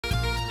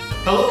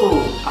Hello,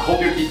 I hope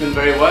you're keeping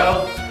very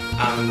well.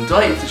 I'm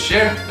delighted to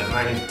share that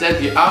my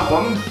debut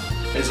album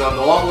is on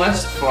the long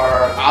list for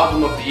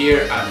Album of the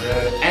Year at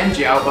the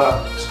MG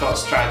Alba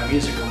Scots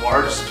Music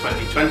Awards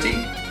 2020.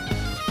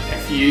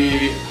 If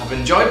you have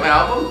enjoyed my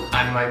album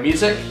and my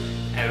music,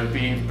 it would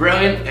be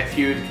brilliant if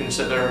you would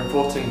consider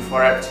voting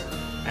for it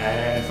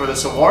for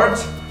this award.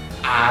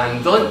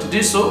 And the link to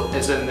do so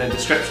is in the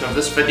description of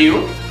this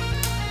video.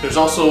 There's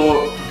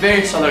also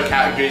various other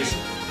categories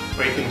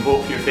where you can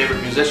vote for your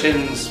favourite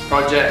musicians,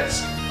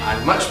 projects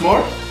and much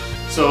more.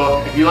 So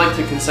if you'd like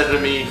to consider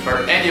me for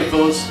any of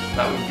those,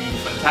 that would be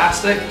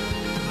fantastic.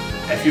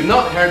 If you've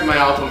not heard my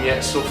album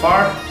yet so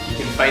far, you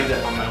can find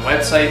it on my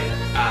website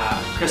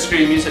at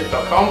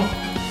chrisgraymusic.com.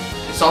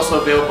 It's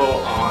also available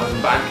on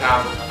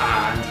Bandcamp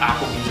and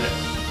Apple Music.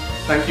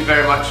 Thank you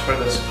very much for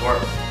the support.